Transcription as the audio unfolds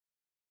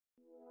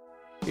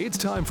It's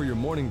time for your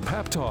morning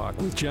pep talk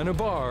with Jenna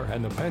Barr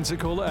and the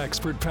Pensacola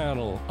Expert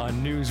Panel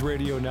on News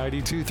Radio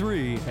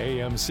 92.3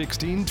 AM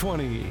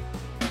 1620.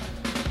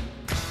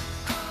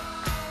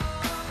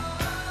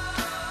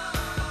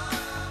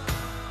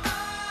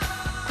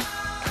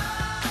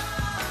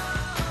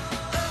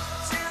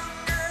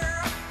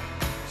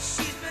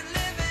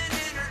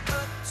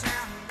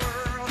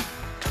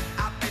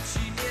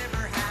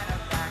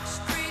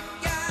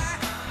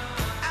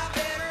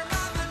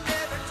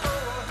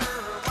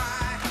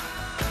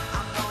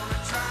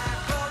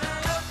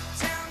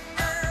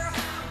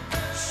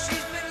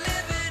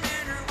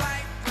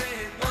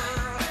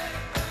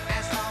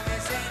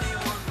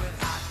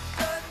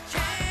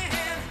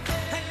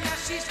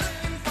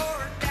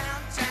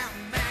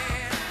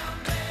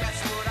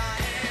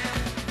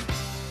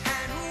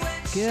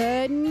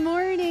 Good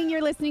morning.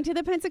 You're listening to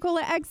the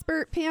Pensacola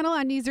Expert Panel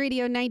on News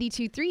Radio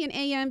 92.3 and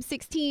AM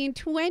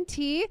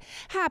 1620.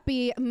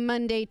 Happy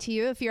Monday to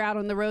you. If you're out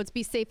on the roads,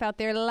 be safe out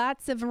there.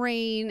 Lots of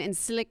rain and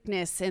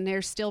slickness, and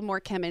there's still more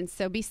coming,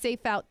 so be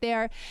safe out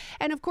there.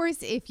 And of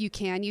course, if you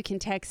can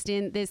text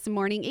in this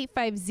morning,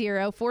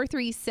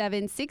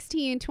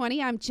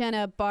 850-437-1620. I'm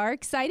Jenna Barr.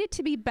 Excited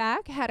to be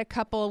back. Had a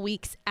couple of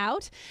weeks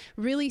out.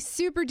 Really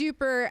super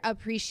duper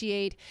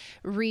appreciate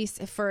Reese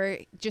for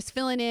just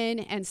filling in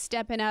and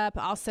stepping up.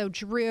 Also,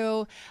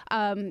 Drew.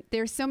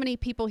 There's so many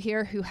people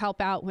here who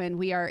help out when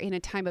we are in a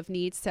time of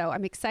need. So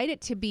I'm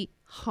excited to be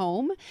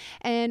home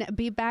and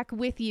be back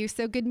with you.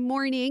 So good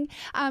morning.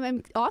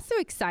 I'm also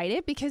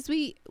excited because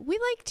we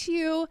like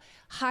to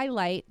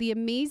highlight the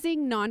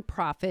amazing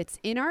nonprofits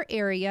in our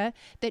area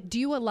that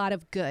do a lot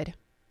of good,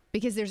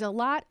 because there's a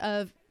lot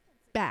of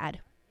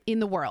bad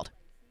in the world.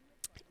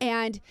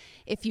 And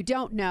if you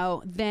don't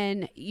know,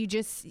 then you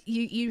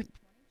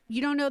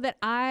don't know that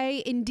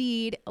I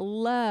indeed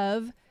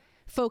love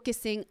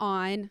focusing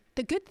on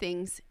the good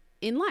things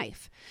in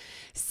life.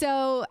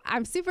 So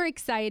I'm super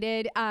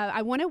excited.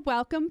 I want to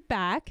welcome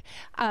back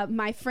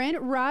my friend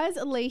Roz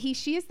Leahy.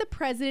 She is the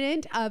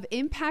president of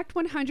Impact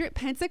 100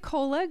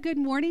 Pensacola. Good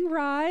morning,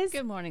 Roz.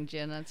 Good morning,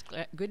 Jenna. It's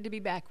good to be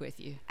back with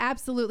you.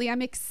 Absolutely.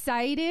 I'm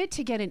excited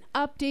to get an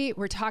update.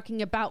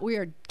 We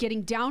are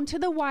getting down to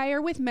the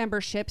wire with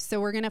memberships,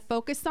 so we're going to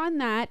focus on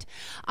that.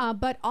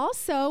 But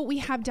also, we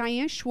have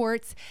Diane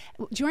Schwartz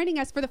joining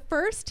us for the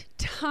first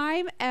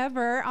time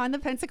ever on the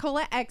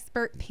Pensacola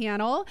Expert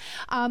Panel.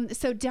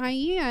 So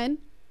Diane,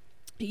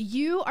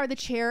 you are the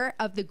chair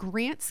of the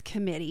Grants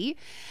Committee,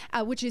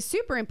 which is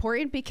super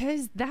important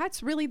because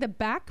that's really the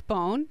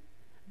backbone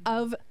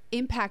of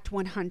Impact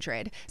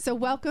 100. So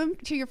welcome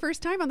to your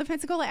first time on the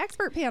Pensacola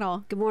Expert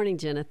Panel. Good morning,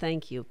 Jenna.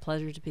 Thank you.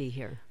 Pleasure to be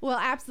here. Well,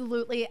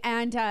 absolutely.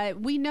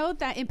 And we know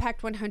that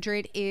Impact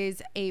 100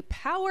 is a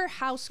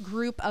powerhouse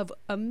group of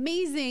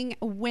amazing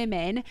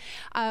women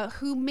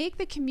who make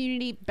the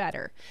community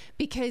better,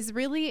 because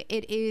really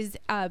it is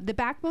the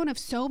backbone of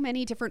so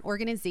many different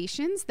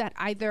organizations that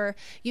either,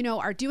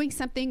 are doing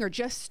something or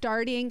just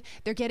starting.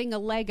 They're getting a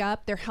leg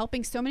up. They're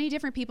helping so many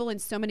different people in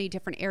so many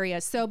different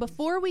areas. So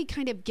before we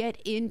kind of get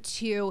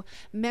into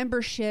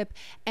membership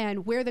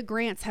and where the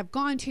grants have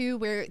gone to,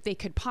 where they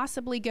could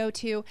possibly go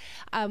to,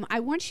 I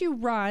want you,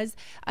 Roz,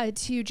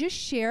 to just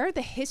share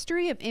the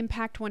history of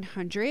Impact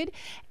 100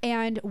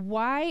 and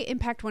why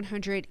Impact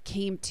 100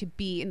 came to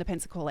be in the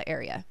Pensacola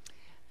area.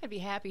 I'd be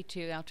happy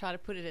to. I'll try to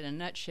put it in a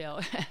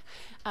nutshell.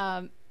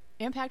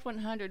 Impact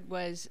 100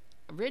 was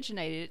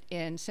originated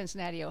in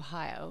Cincinnati,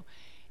 Ohio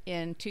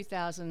in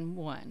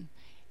 2001.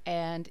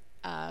 And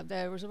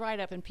there was a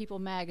write-up in People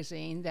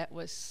magazine that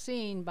was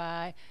seen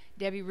by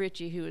Debbie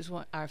Ritchie, who is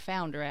our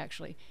founder,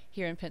 actually,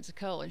 here in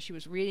Pensacola. And she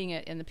was reading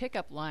it in the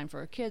pickup line for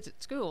her kids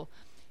at school.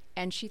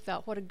 And she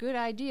thought, what a good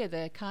idea.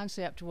 The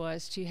concept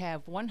was to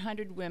have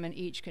 100 women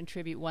each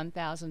contribute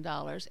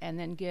 $1,000 and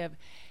then give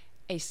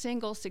a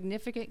single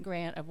significant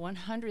grant of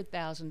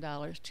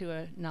 $100,000 to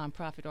a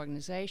nonprofit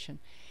organization.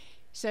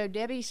 So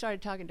Debbie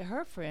started talking to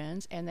her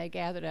friends, and they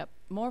gathered up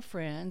more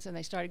friends, and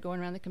they started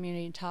going around the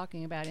community and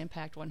talking about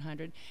Impact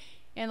 100.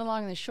 And the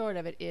long and the short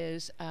of it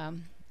is,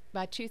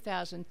 by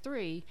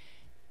 2003,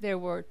 there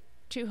were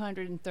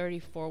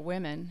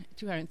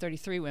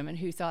 233 women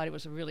who thought it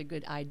was a really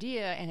good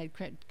idea and had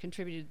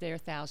contributed their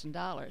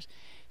 $1,000.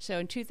 So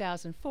in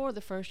 2004,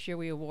 the first year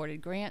we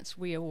awarded grants,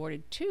 we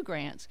awarded 2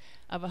 grants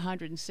of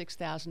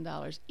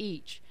 $106,000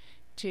 each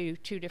to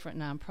 2 different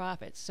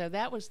nonprofits. So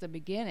that was the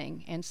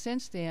beginning. And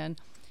since then,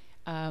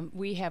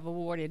 we have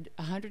awarded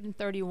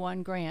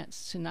 131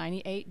 grants to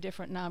 98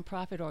 different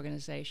nonprofit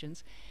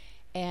organizations.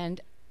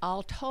 And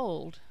all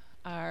told,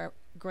 our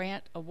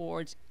grant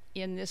awards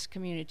in this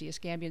community,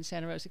 Escambia and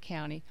Santa Rosa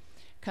County,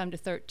 come to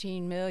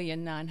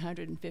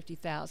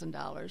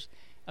 $13,950,000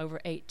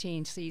 over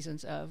 18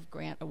 seasons of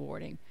grant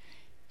awarding.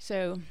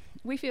 So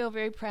we feel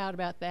very proud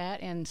about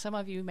that. And some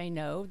of you may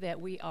know that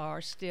we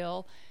are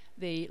still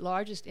the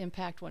largest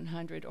Impact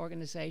 100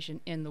 organization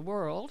in the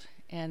world,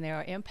 and there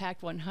are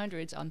Impact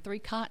 100s on 3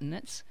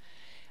 continents.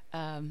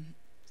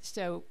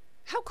 So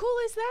How cool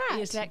is that?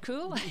 Is that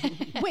cool?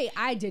 Wait,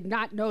 I did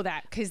not know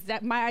that, because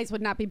that my eyes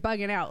would not be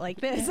bugging out like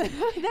this.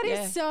 That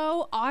is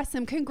so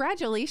awesome.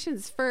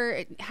 Congratulations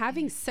for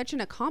having such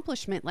an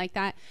accomplishment like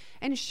that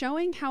and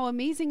showing how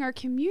amazing our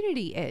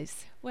community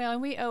is. Well,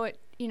 and we owe it,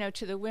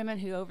 to the women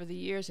who over the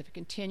years have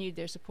continued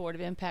their support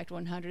of Impact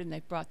 100, and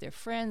they've brought their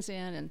friends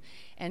in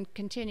and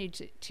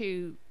continued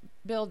to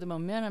build the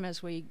momentum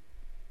as we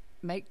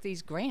make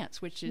these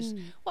grants, which is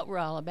what we're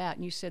all about.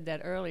 And you said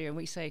that earlier, and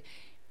we say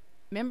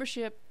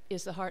membership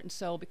is the heart and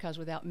soul, because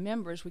without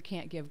members we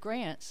can't give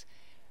grants,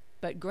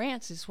 but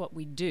grants is what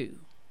we do.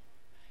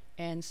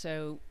 And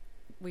so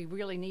we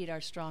really need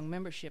our strong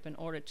membership in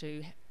order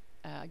to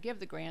give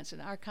the grants.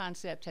 And our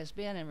concept has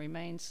been and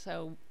remains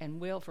so,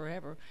 and will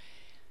forever.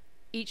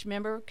 Each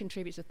member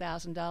contributes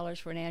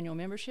 $1,000 for an annual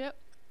membership,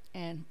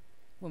 and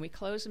when we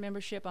close the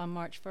membership on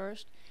March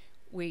 1st,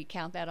 we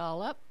count that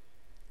all up,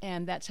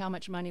 and that's how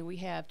much money we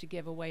have to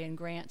give away in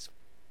grants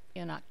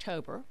in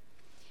October.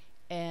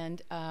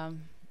 And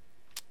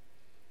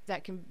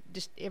that can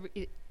just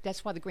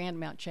that's why the grant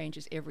amount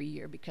changes every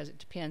year, because it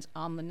depends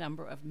on the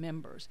number of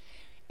members.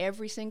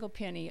 Every single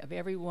penny of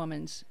every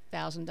woman's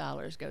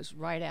 $1,000 goes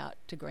right out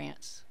to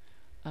grants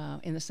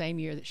in the same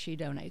year that she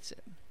donates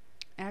it.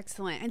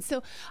 Excellent. And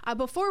so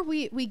before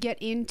we get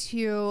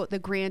into the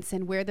grants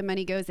and where the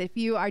money goes, if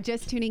you are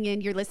just tuning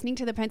in, you're listening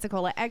to the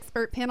Pensacola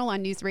Expert Panel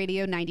on News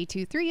Radio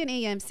 92.3 and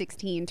AM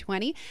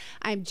 1620.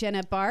 I'm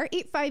Jenna Barr,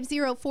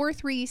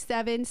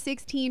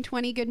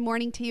 850-437-1620. Good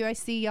morning to you. I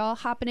see y'all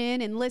hopping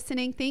in and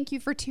listening. Thank you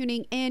for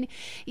tuning in.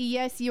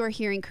 Yes, you are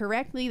hearing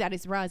correctly. That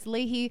is Roz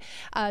Leahy,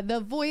 the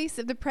voice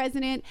of the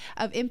president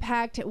of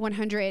Impact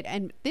 100.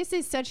 And this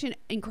is such an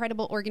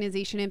incredible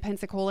organization in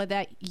Pensacola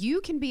that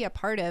you can be a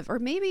part of, or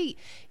maybe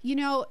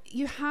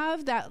you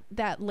have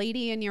that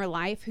lady in your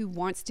life who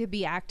wants to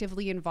be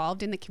actively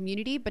involved in the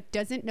community but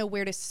doesn't know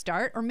where to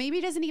start, or maybe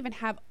doesn't even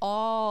have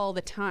all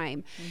the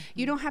time.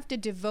 You don't have to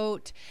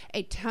devote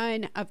a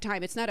ton of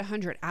time. It's not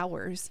 100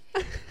 hours.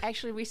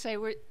 Actually, we say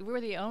we're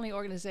the only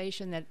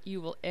organization that you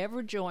will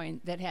ever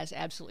join that has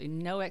absolutely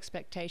no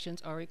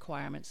expectations or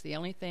requirements. The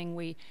only thing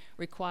we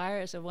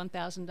require is a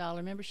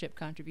 $1,000 membership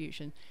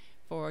contribution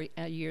for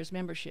a year's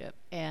membership.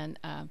 And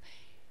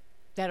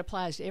that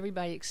applies to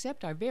everybody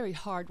except our very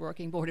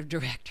hardworking board of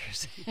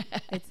directors.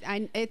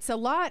 It's a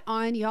lot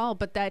on y'all,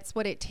 but that's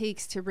what it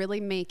takes to really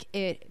make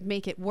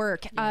it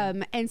work. Yeah.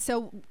 And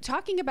so,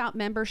 talking about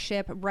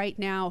membership right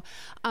now,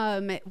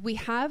 we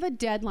have a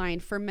deadline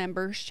for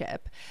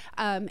membership,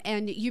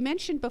 and you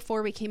mentioned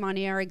before we came on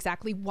air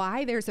exactly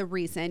why there's a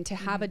reason to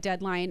have a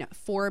deadline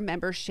for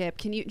membership.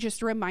 Can you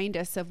just remind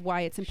us of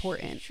why it's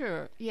important?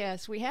 Sure.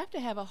 Yes, we have to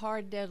have a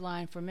hard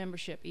deadline for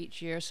membership each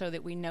year so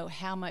that we know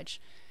how much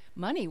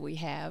money we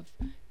have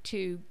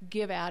to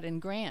give out in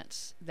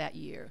grants that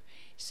year.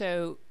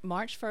 So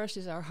March 1st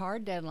is our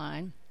hard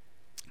deadline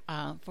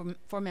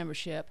for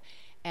membership,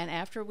 and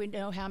after we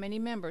know how many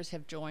members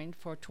have joined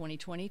for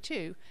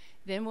 2022,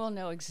 then we'll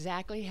know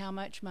exactly how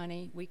much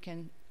money we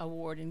can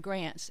award in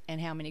grants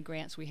and how many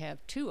grants we have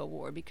to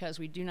award, because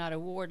we do not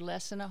award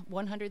less than a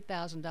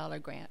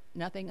 $100,000 grant,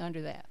 nothing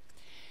under that.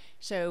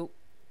 So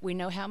we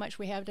know how much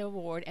we have to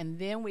award, and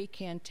then we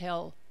can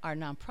tell our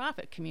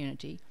nonprofit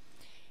community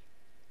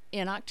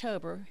in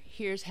October,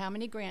 here's how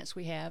many grants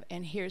we have,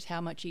 and here's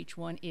how much each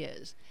one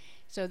is.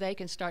 So they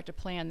can start to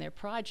plan their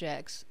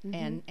projects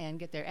and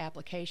get their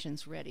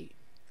applications ready.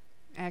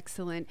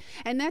 Excellent.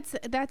 And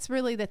that's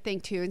really the thing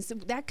too. And so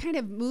that kind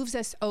of moves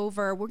us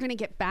over. We're going to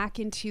get back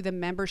into the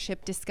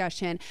membership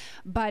discussion,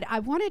 but I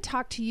want to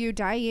talk to you,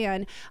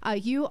 Diane.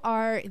 You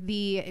are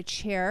the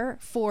chair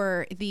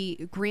for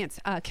the grants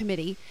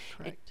committee.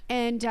 Correct.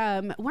 And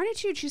why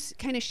don't you just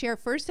kind of share,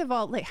 first of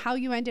all, like how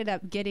you ended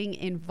up getting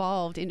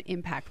involved in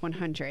Impact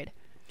 100?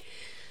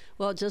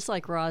 Well, just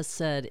like Roz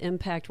said,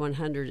 Impact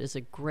 100 is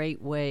a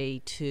great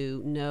way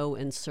to know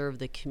and serve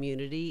the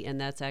community,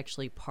 and that's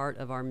actually part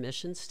of our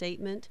mission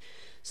statement.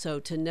 So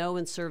to know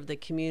and serve the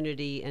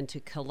community and to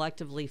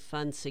collectively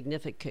fund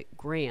significant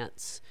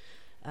grants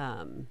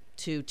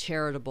to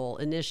charitable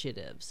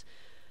initiatives.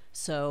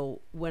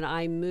 So when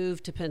I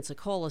moved to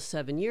Pensacola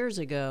 7 years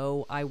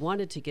ago, I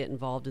wanted to get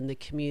involved in the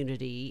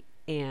community,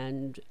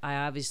 and I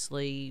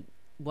obviously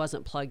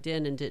wasn't plugged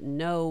in and didn't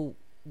know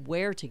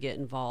where to get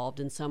involved,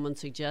 and someone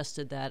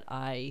suggested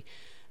to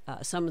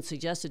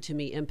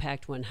me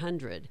Impact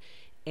 100,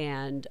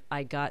 and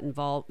I got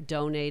involved,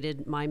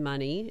 donated my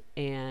money,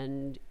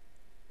 and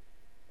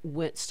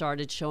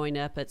started showing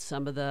up at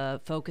some of the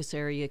focus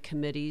area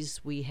committees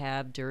we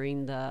have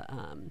during the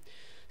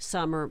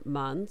summer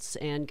months,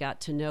 and got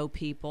to know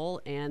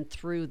people, and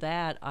through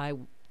that I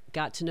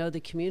got to know the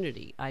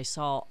community. I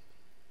saw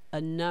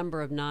a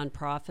number of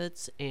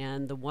nonprofits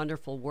and the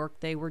wonderful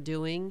work they were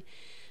doing.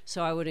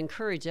 So I would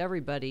encourage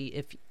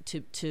everybody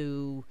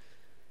to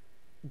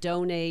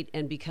donate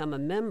and become a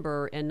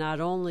member, and not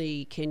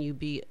only can you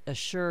be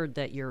assured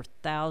that your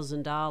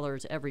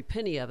 $1,000, every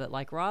penny of it,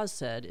 like Roz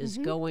said, is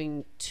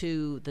going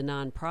to the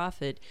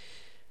nonprofit,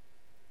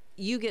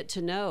 you get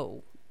to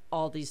know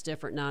all these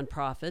different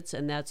nonprofits,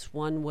 and that's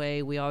one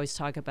way we always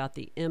talk about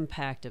the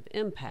impact of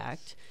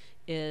impact.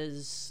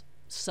 Is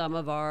some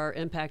of our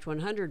Impact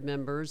 100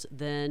 members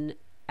then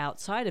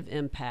outside of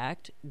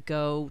Impact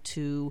go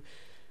to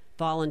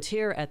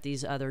volunteer at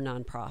these other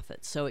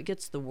nonprofits. So it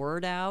gets the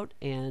word out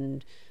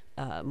and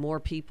more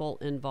people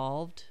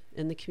involved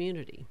in the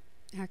community.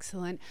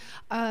 Excellent.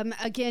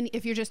 Again,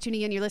 if you're just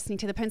tuning in, you're listening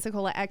to the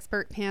Pensacola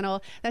Expert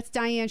Panel. That's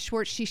Diane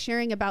Schwartz. She's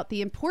sharing about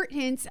the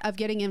importance of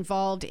getting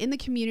involved in the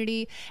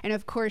community. And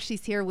of course,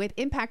 she's here with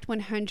Impact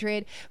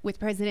 100 with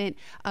President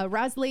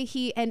Roz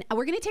Leahy. And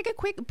we're going to take a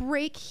quick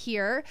break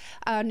here.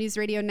 News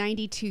Radio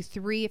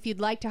 92.3. If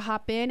you'd like to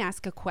hop in,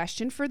 ask a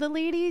question for the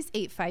ladies,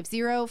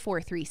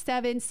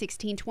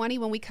 850-437-1620.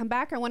 When we come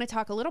back, I want to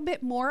talk a little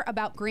bit more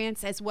about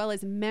grants as well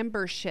as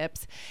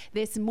memberships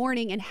this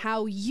morning and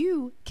how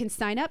you can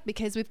sign up,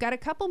 because we've got a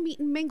couple meet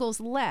and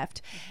mingles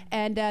left.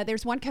 And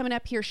there's one coming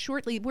up here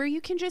shortly where you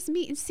can just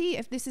meet and see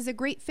if this is a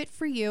great fit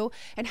for you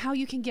and how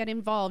you can get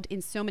involved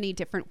in so many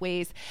different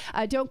ways.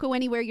 Don't go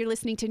anywhere. You're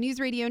listening to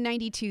News Radio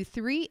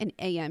 92.3 and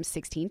AM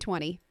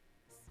 1620.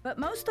 But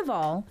most of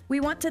all, we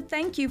want to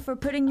thank you for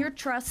putting your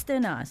trust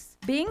in us.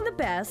 Being the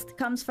best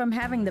comes from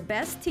having the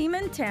best team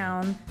in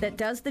town that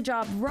does the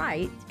job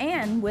right,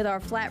 and with our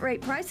flat rate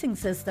pricing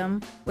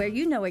system, where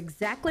you know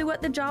exactly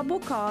what the job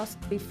will cost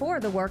before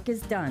the work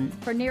is done.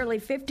 For nearly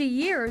 50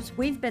 years,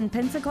 we've been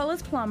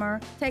Pensacola's plumber,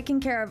 taking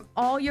care of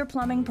all your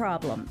plumbing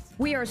problems.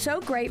 We are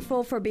so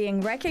grateful for being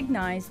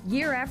recognized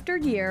year after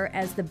year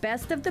as the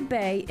best of the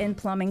Bay in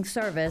plumbing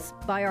service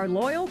by our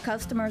loyal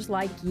customers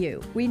like you.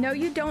 We know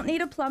you don't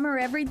need a plumber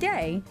every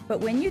day, but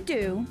when you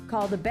do,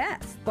 call the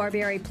best,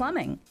 Barbieri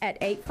Plumbing, at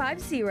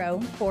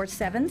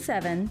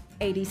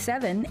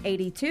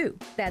 850-477-8782.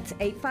 That's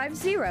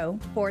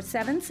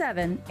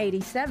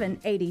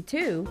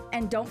 850-477-8782.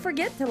 And don't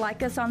forget to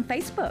like us on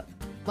Facebook.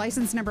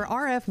 License number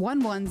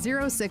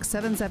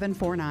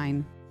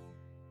RF11067749.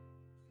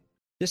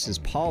 This is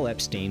Paul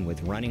Epstein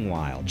with Running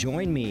Wild.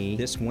 Join me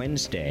this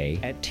Wednesday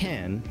at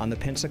 10 on the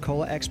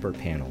Pensacola Expert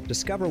Panel.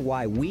 Discover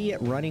why we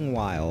at Running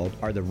Wild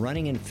are the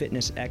running and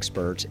fitness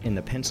experts in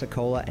the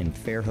Pensacola and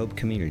Fairhope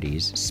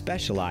communities,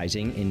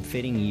 specializing in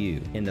fitting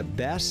you in the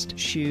best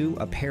shoe,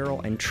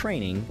 apparel, and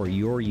training for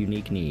your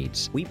unique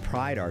needs. We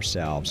pride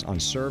ourselves on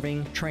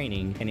serving,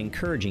 training, and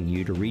encouraging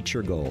you to reach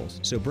your goals.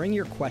 So bring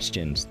your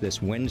questions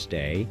this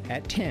Wednesday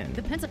at 10.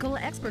 The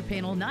Pensacola Expert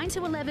Panel, 9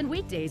 to 11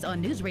 weekdays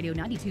on News Radio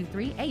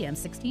 92.3 AM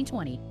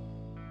 1620.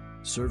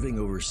 Serving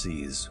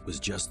overseas was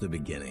just the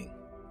beginning.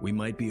 We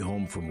might be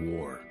home from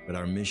war, but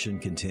our mission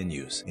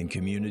continues in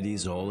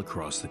communities all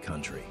across the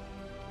country.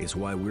 It's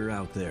why we're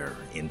out there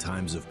in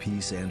times of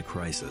peace and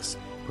crisis,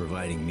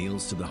 providing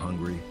meals to the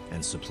hungry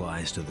and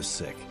supplies to the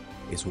sick.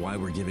 It's why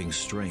we're giving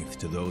strength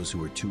to those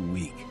who are too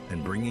weak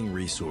and bringing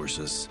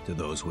resources to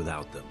those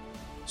without them.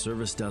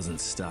 Service doesn't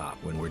stop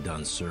when we're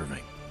done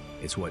serving.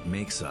 It's what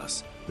makes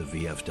us the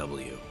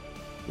VFW.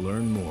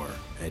 Learn more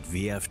at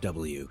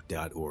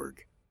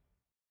vfw.org.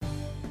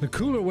 The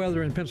cooler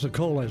weather in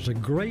Pensacola is a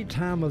great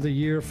time of the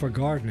year for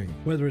gardening,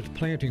 whether it's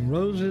planting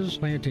roses,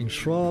 planting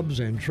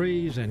shrubs and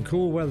trees and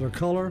cool weather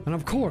color, and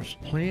of course,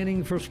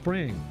 planning for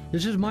spring.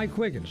 This is Mike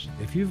Wiggins.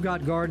 If you've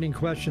got gardening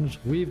questions,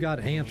 we've got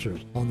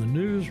answers on the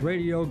News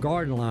Radio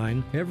Garden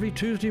Line every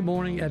Tuesday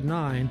morning at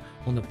 9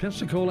 on the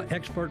Pensacola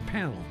Expert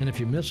Panel. And if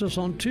you miss us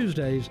on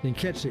Tuesdays, then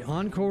catch the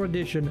encore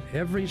edition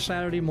every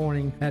Saturday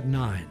morning at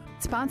 9.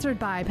 Sponsored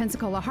by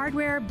Pensacola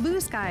Hardware,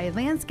 Blue Sky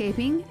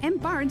Landscaping,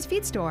 and Barnes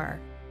Feed Store.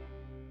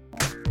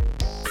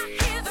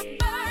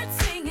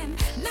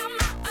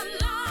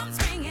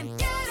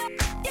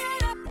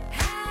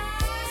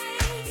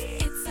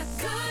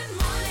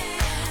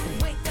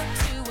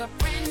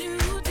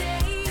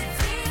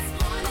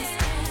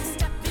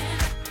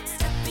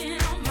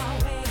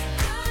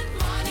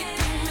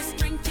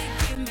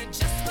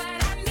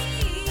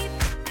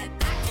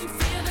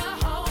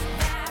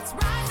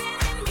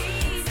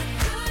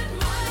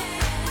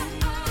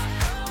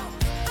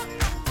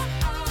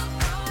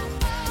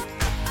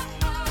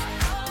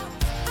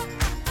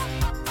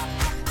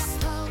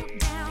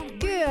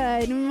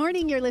 Good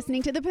morning. You're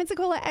listening to the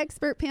Pensacola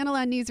Expert Panel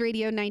on News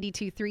Radio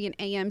 92.3 and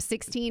AM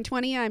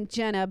 1620. I'm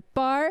Jenna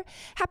Barr.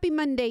 Happy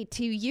Monday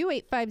to you.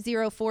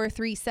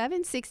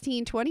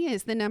 850-437-1620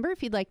 is the number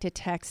if you'd like to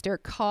text or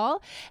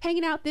call.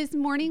 Hanging out this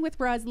morning with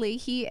Roz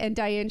Leahy and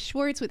Diane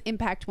Schwartz with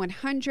Impact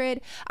 100.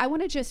 I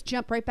want to just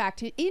jump right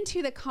back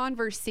into the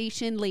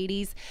conversation,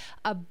 ladies,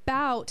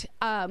 about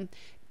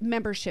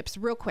memberships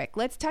real quick.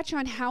 Let's touch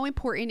on how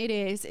important it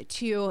is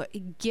to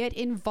get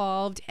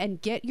involved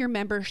and get your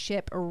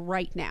membership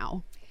right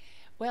now.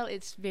 Well,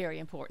 it's very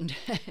important.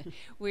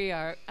 We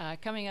are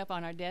coming up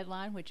on our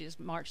deadline, which is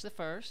March the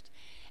 1st,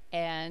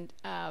 and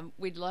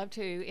we'd love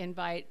to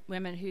invite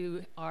women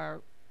who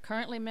are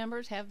currently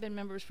members, have been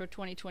members for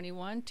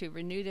 2021, to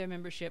renew their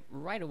membership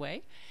right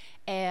away,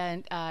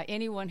 and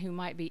anyone who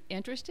might be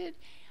interested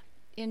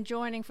in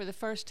joining for the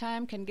first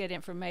time can get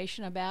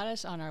information about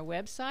us on our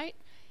website,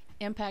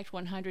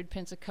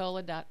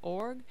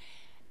 impact100pensacola.org,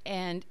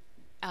 and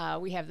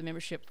We have the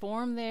membership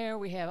form there.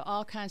 We have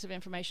all kinds of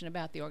information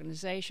about the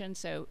organization.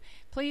 So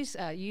please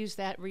use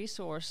that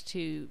resource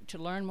to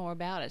learn more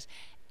about us.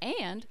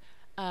 And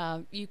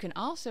you can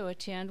also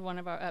attend one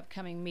of our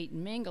upcoming Meet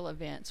and Mingle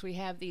events. We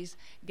have these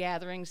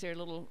gatherings. They're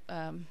little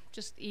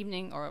just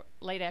evening or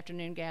late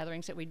afternoon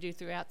gatherings that we do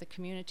throughout the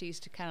communities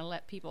to kind of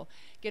let people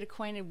get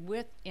acquainted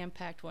with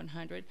Impact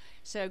 100.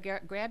 So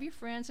grab your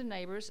friends and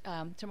neighbors.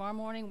 Tomorrow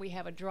morning we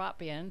have a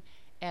drop-in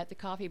at the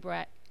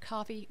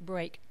Coffee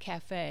Break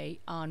Cafe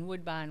on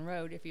Woodbine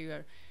Road. If you're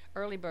an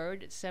early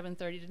bird, it's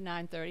 7:30 to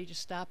 9:30.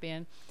 Just stop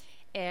in.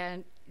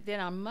 And then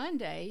on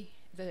Monday,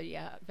 the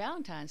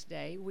Valentine's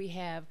Day, we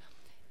have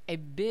a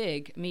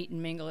big Meet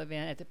and Mingle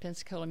event at the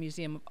Pensacola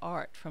Museum of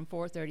Art from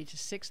 4:30 to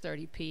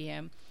 6:30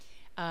 p.m.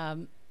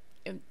 And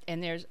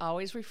there's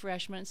always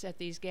refreshments at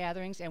these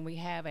gatherings, and we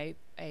have a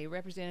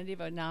representative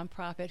of a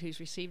nonprofit who's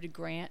received a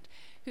grant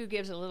who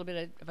gives a little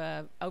bit of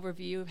an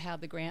overview of how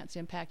the grants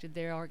impacted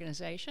their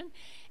organization.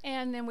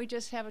 And then we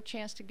just have a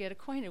chance to get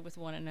acquainted with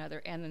one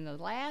another. And then the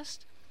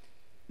last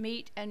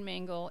Meet and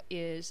Mingle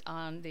is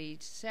on the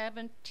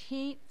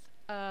 17th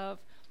of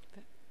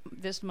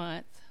this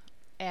month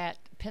at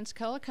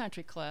Pensacola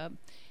Country Club.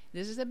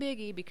 This is a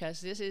biggie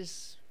because this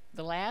is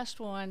the last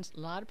one. A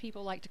lot of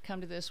people like to come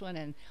to this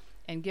one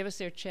and give us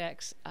their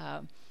checks.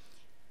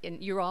 And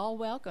you're all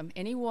welcome.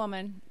 Any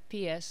woman,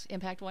 P.S.,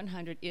 Impact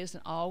 100 is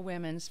an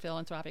all-women's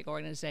philanthropic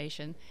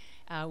organization.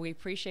 We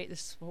appreciate the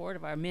support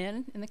of our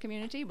men in the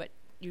community, but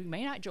you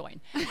may not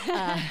join.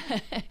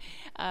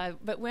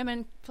 But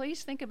women,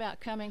 please think about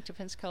coming to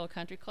Pensacola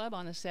Country Club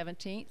on the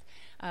 17th,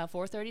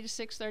 4:30 to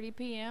 6:30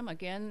 p.m.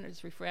 Again,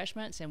 there's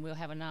refreshments, and we'll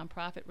have a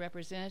nonprofit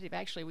representative.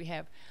 Actually, we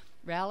have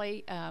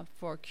Rally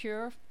for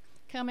Cure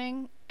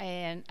coming,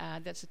 and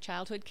that's a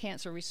childhood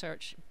cancer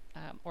research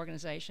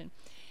organization.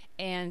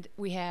 And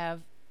we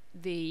have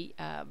the,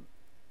 I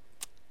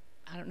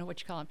don't know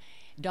what you call them,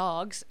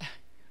 dogs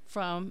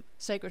from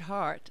Sacred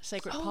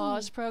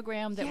Paws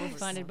program that were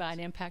funded by an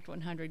Impact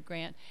 100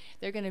 grant.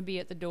 They're going to be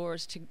at the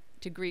doors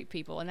to greet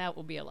people, and that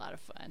will be a lot of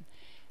fun.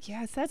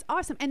 Yes, that's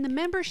awesome. And the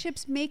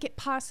memberships make it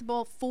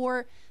possible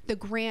for the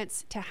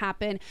grants to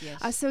happen.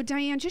 Yes. So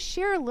Diane, just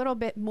share a little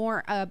bit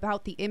more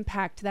about the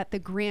impact that the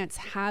grants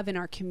have in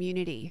our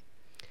community.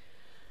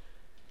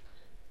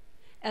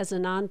 As a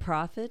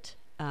nonprofit,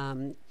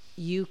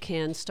 you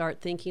can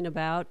start thinking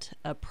about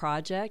a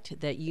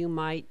project that you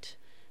might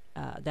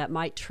that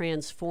might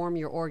transform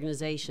your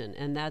organization,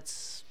 and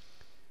that's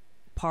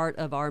part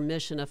of our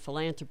mission of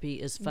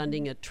philanthropy is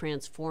funding a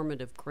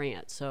transformative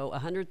grant. So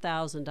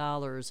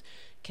 $100,000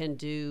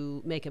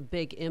 can make a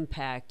big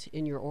impact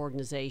in your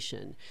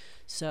organization.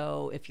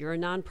 So if you're a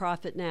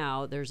nonprofit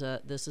now,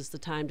 this is the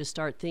time to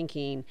start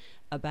thinking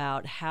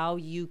about how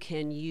you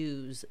can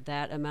use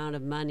that amount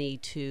of money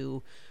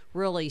to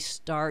really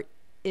start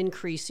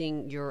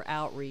increasing your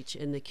outreach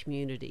in the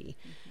community.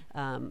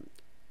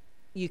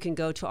 You can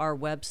go to our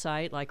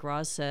website, like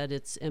Roz said,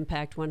 it's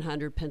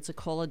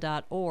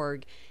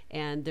impact100pensacola.org,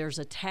 and there's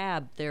a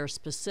tab there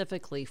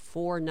specifically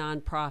for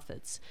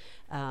nonprofits.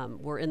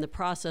 We're in the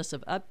process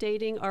of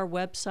updating our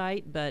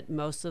website, but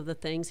most of the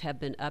things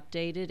have been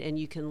updated, and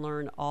you can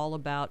learn all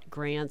about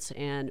grants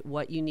and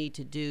what you need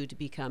to do to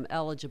become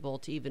eligible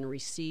to even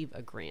receive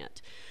a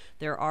grant.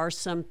 There are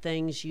some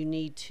things you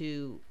need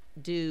to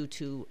do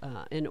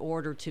in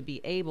order to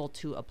be able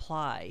to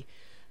apply.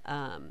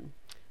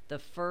 The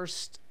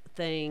first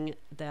thing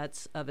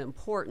that's of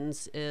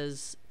importance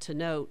is to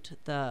note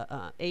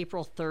the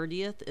April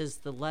 30th is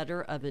the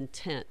letter of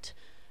intent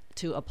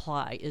to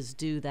apply is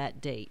due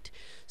that date.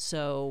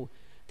 So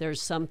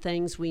there's some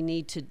things we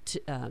need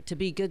to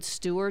be good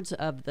stewards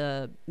of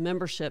the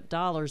membership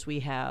dollars we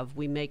have.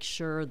 We make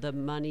sure the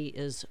money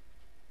is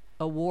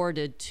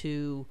awarded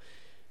to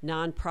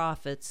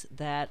nonprofits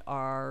that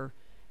are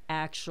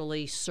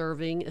actually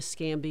serving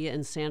Escambia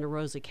and Santa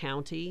Rosa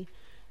County,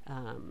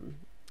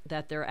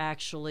 that they're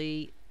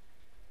actually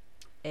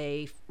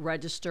a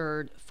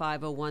registered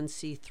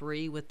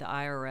 501c3 with the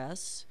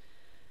IRS,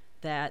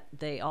 that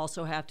they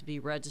also have to be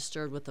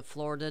registered with the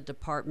Florida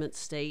Department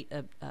State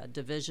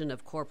Division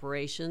of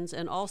Corporations,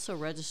 and also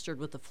registered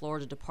with the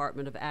Florida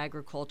Department of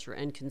Agriculture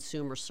and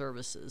Consumer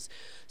Services.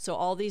 So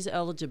all these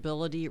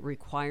eligibility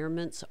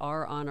requirements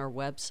are on our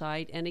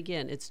website. And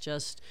again, it's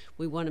just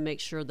we want to make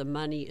sure the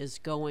money is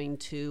going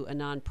to a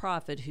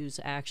nonprofit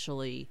who's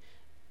actually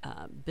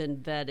been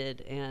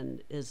vetted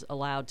and is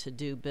allowed to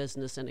do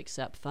business and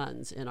accept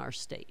funds in our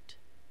state.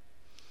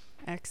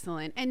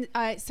 Excellent. And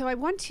so I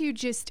want to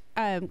just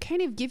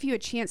kind of give you a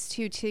chance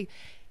to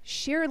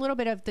share a little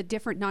bit of the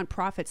different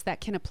nonprofits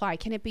that can apply.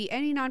 Can it be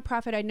any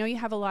nonprofit? I know you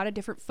have a lot of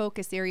different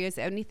focus areas,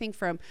 anything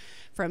from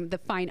the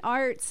fine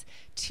arts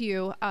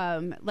to,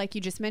 like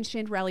you just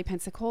mentioned, Rally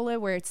Pensacola,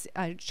 where it's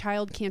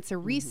child cancer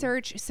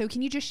research. So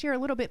can you just share a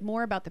little bit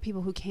more about the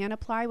people who can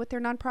apply with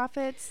their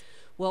nonprofits?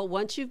 Well,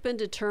 once you've been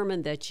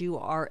determined that you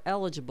are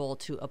eligible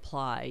to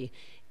apply,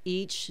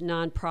 each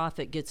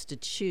nonprofit gets to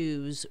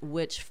choose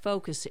which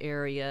focus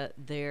area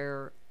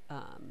they're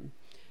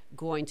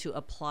going to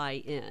apply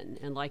in.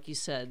 And like you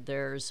said,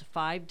 there's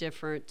 5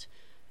 different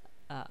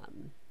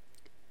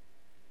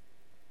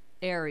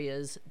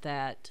areas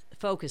that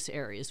focus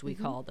areas, we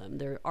call them.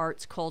 They're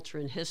arts, culture,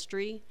 and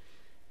history,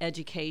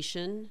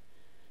 education,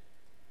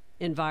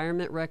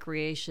 environment,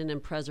 recreation,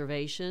 and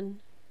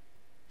preservation,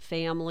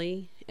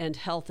 family, and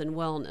health and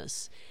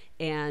wellness.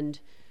 And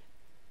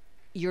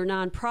your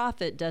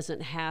nonprofit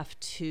doesn't have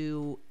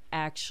to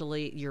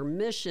actually, your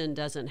mission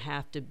doesn't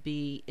have to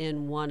be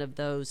in one of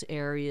those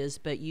areas,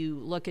 but you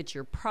look at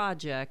your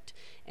project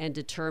and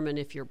determine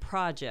if your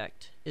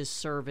project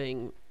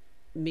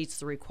meets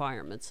the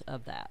requirements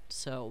of that.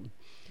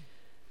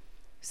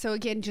 So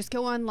again, just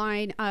go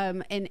online,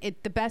 and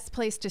the best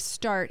place to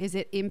start is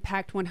at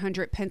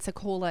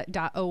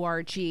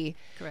impact100pensacola.org.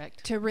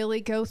 Correct. To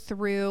really go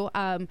through,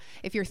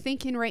 if you're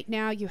thinking right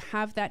now you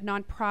have that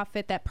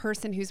nonprofit, that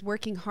person who's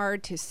working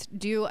hard to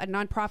do a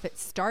nonprofit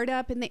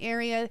startup in the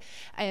area,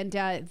 and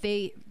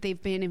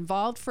they've been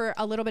involved for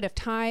a little bit of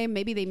time,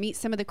 maybe they meet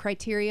some of the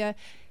criteria,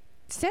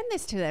 send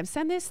this to them,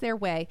 send this their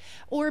way.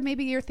 Or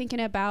maybe you're thinking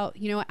about,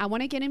 I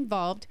want to get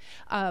involved.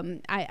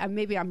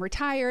 Maybe I'm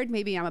retired,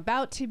 maybe I'm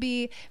about to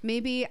be,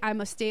 maybe I'm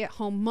a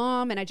stay-at-home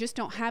mom and I just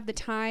don't have the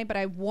time, but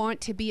I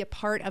want to be a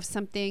part of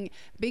something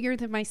bigger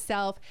than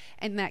myself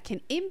and that can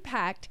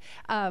impact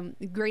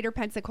greater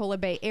Pensacola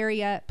Bay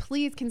area.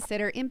 Please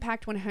consider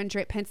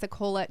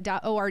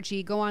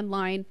impact100pensacola.org. Go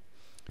online,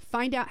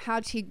 find out how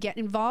to get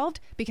involved,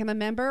 become a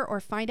member, or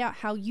find out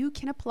how you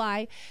can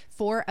apply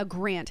for a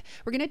grant.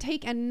 We're going to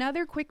take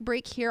another quick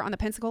break here on the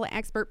Pensacola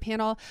Expert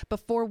Panel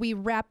before we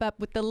wrap up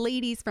with the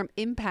ladies from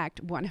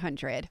Impact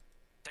 100.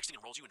 Texting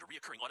enrolls you into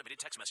recurring automated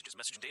text messages.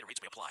 Message and data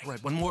rates may apply. All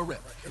right, one more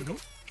rep. Here we go.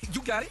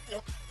 You got it?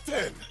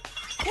 10.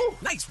 Woo,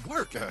 nice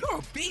work. You're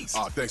a beast.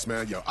 Oh, thanks,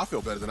 man. Yo, I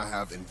feel better than I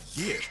have in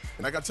years.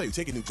 And I got to tell you,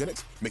 taking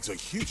Nugenix makes a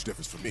huge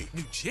difference for me.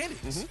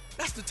 Nugenix?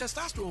 That's the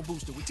testosterone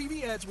booster with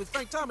TV ads with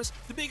Frank Thomas,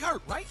 the Big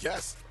Hurt, right?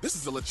 Yes. This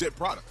is a legit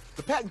product.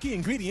 The patent key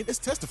ingredient is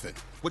Testofen,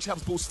 which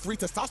helps boost free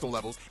testosterone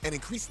levels and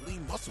increase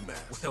lean muscle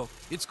mass. Well,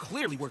 it's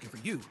clearly working for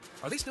you.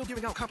 Are they still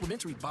giving out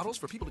complimentary bottles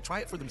for people to try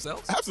it for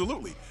themselves?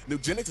 Absolutely.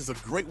 Nugenix is a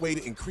great way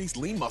to increase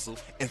lean muscle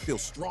and feel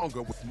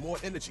stronger with more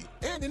energy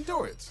and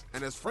endurance.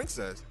 And as Frank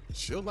says,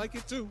 she'll like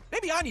it too.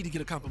 Maybe I need to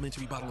get a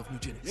complimentary bottle of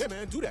Nugenix. Yeah,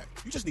 man, do that.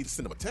 You just need to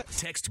send them a text.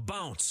 Text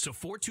BOUNCE to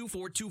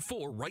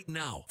 42424 right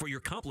now for your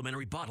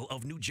complimentary bottle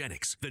of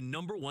Nugenix, the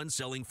 #1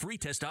 selling free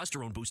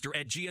testosterone booster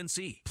at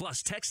GNC.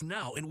 Plus, text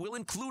now and we'll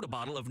include a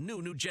bottle of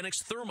new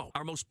Nugenix Thermo,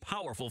 our most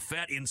powerful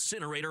fat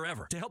incinerator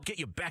ever, to help get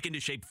you back into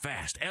shape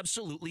fast,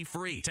 absolutely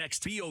free.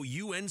 Text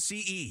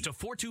BOUNCE to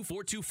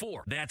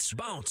 42424. That's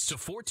BOUNCE to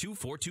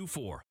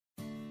 42424.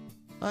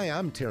 Hi,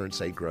 I'm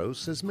Terrence A.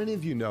 Gross. As many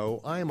of you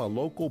know, I am a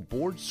local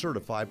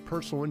board-certified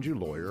personal injury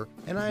lawyer,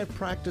 and I have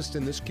practiced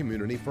in this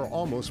community for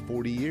almost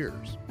 40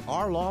 years.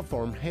 Our law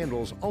firm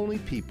handles only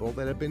people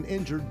that have been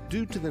injured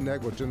due to the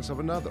negligence of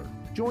another.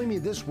 Join me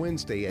this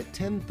Wednesday at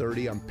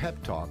 10:30 on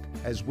Pep Talk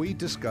as we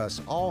discuss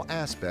all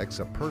aspects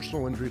of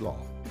personal injury law.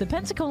 The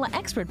Pensacola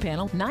Expert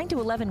Panel, 9 to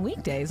 11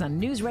 weekdays on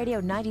News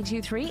Radio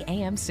 92.3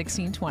 AM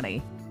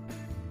 1620.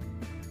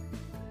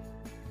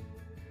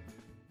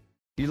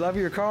 You love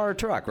your car or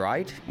truck,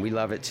 right? We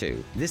love it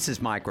too. This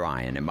is Mike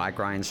Ryan at Mike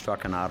Ryan's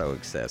Truck and Auto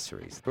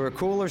Accessories. For a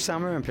cooler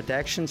summer and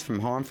protections from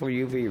harmful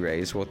UV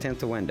rays, we'll tint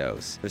the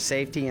windows. For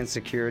safety and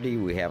security,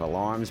 we have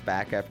alarms,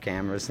 backup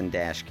cameras, and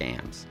dash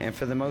cams. And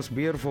for the most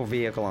beautiful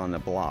vehicle on the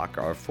block,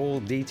 our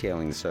full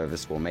detailing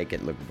service will make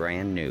it look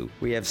brand new.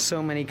 We have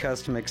so many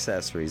custom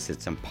accessories,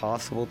 it's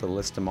impossible to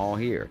list them all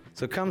here.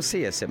 So come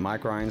see us at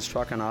Mike Ryan's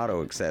Truck and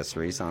Auto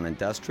Accessories on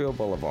Industrial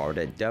Boulevard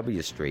at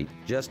W Street,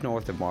 just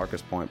north of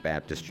Marcus Point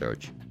Baptist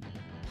Church.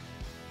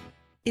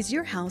 Is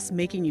your house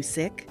making you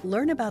sick?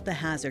 Learn about the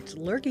hazards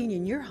lurking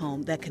in your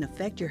home that can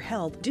affect your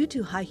health due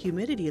to high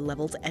humidity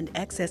levels and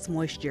excess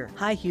moisture.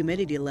 High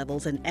humidity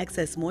levels and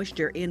excess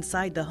moisture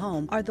inside the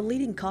home are the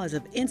leading cause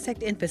of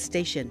insect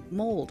infestation,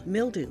 mold,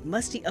 mildew,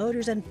 musty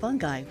odors, and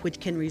fungi, which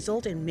can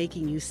result in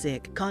making you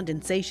sick.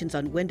 Condensations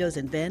on windows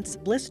and vents,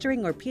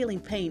 blistering or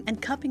peeling paint,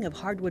 and cupping of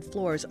hardwood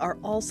floors are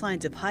all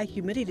signs of high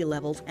humidity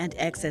levels and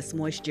excess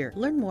moisture.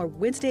 Learn more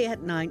Wednesday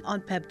at 9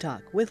 on Pep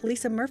Talk with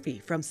Lisa Murphy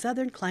from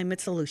Southern Climate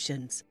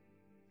Solutions.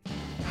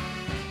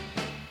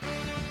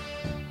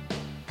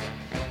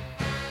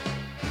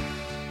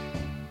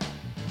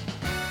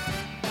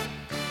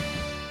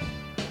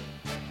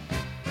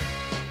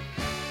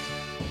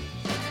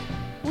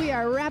 We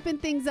are wrapping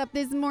things up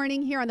this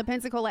morning here on the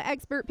Pensacola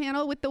Expert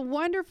Panel with the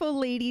wonderful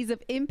ladies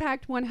of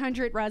Impact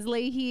 100, Roz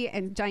Leahy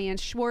and Diane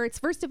Schwartz.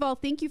 First of all,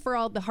 thank you for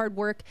all the hard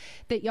work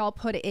that y'all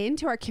put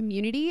into our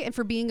community and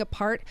for being a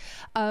part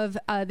of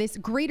this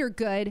greater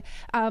good.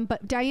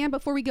 But Diane,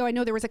 before we go, I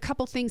know there was a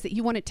couple things that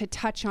you wanted to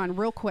touch on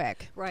real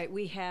quick. Right.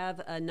 We have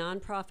a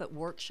nonprofit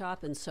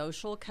workshop and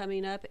social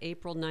coming up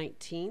April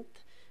 19th.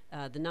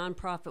 The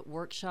nonprofit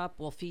workshop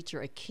will feature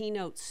a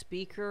keynote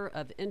speaker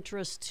of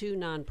interest to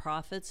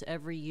nonprofits.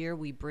 Every year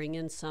we bring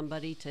in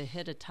somebody to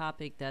hit a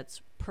topic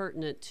that's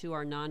pertinent to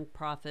our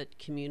nonprofit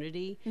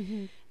community.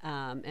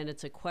 And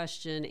it's a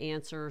question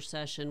answer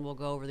session. We'll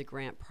go over the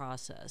grant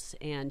process.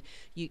 And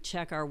you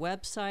check our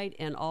website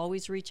and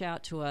always reach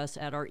out to us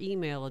at our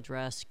email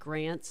address,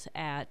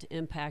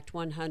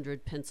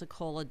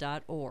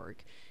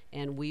 grants@impact100pensacola.org.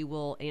 And we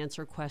will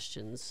answer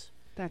questions.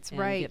 That's and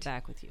right. Get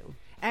back with you.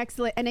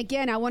 Excellent. And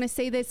again, I want to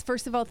say this.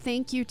 First of all,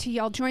 thank you to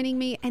y'all joining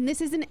me. And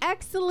this is an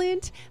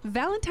excellent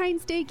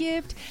Valentine's Day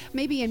gift,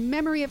 maybe in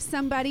memory of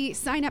somebody.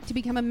 Sign up to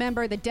become a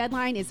member. The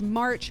deadline is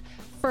March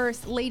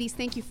 1st. Ladies,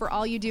 thank you for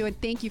all you do.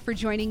 And thank you for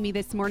joining me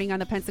this morning on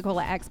the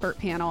Pensacola Expert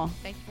Panel.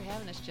 Thank you for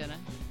having us, Jenna.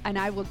 And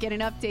I will get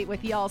an update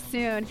with y'all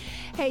soon.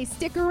 Hey,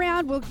 stick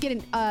around. We'll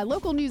get a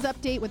local news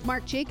update with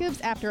Mark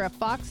Jacobs after a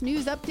Fox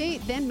News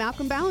update. Then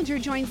Malcolm Ballinger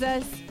joins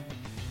us.